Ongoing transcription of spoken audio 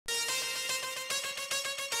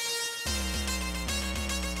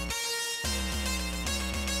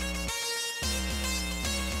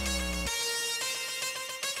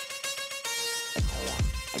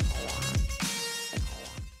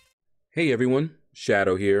Hey everyone,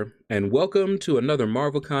 Shaedow here, and welcome to another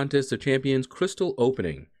Marvel Contest of Champions crystal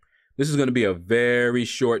opening. This is going to be a very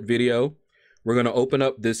short video. We're going to open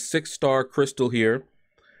up this 6-star crystal here,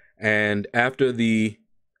 and after the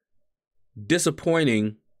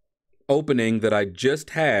disappointing opening that I just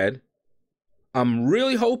had, I'm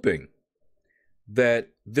really hoping that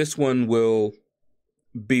this one will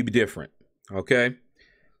be different, okay?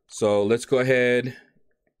 So let's go ahead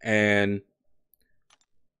and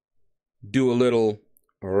do a little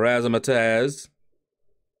razzmatazz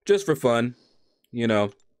just for fun, you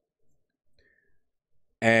know.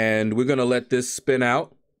 And we're gonna let this spin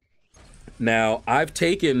out. Now, I've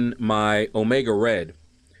taken my Omega Red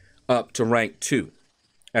up to rank 2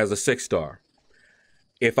 as a 6-star.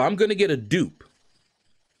 If I'm gonna get a dupe,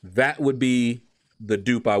 that would be the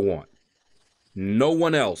dupe I want. No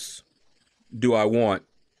one else do I want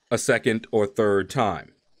a second or third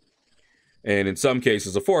time, and in some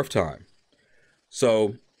cases a fourth time.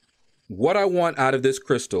 So what I want out of this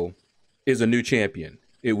crystal is a new champion.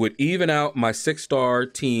 It would even out my 6-star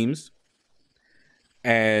teams,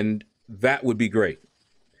 and that would be great.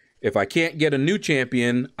 If I can't get a new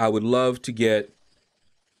champion, I would love to get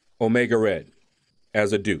Omega Red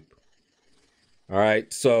as a dupe. All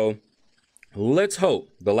right, so let's hope.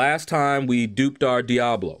 The last time we duped our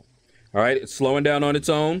Diablo. All right, it's slowing down on its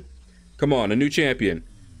own. Come on, a new champion.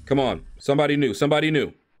 Come on, somebody new, somebody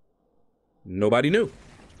new. Nobody knew.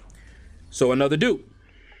 So another dupe.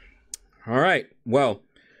 All right. Well,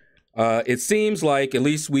 it seems like at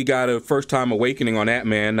least we got a first-time awakening on that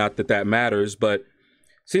man. Not that that matters, but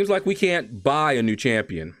seems like we can't buy a new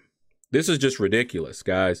champion. This is just ridiculous,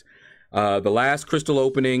 guys. The last crystal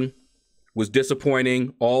opening was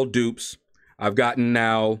disappointing. All dupes. I've gotten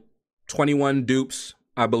now 21 dupes,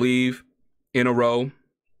 I believe, in a row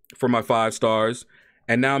for my 5 stars.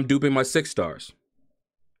 And now I'm duping my 6 stars.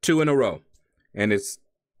 2 in a row. And it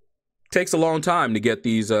takes a long time to get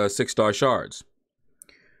these 6-star shards.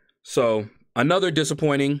 So another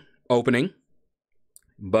disappointing opening,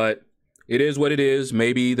 but it is what it is.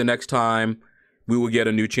 Maybe the next time we will get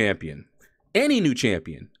a new champion. Any new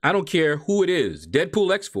champion. I don't care who it is.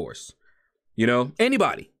 Deadpool X-Force. You know,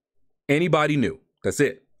 anybody. Anybody new. That's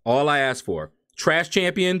it. All I ask for. Trash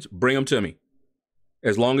champions, bring them to me.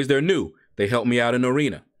 As long as they're new, they help me out in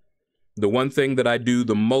arena. The one thing that I do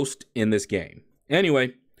the most in this game.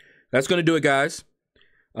 Anyway, that's going to do it, guys.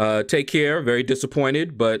 Take care. Very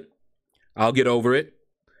disappointed, but I'll get over it.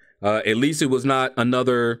 At least it was not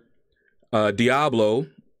another Diablo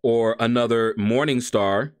or another Morning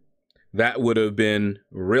Star. That would have been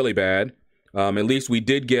really bad. At least we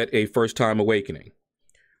did get a first-time awakening.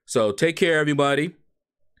 So take care, everybody.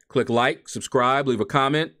 Click like, subscribe, leave a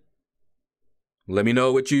comment. Let me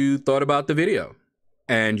know what you thought about the video.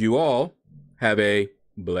 And you all have a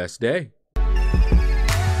blessed day.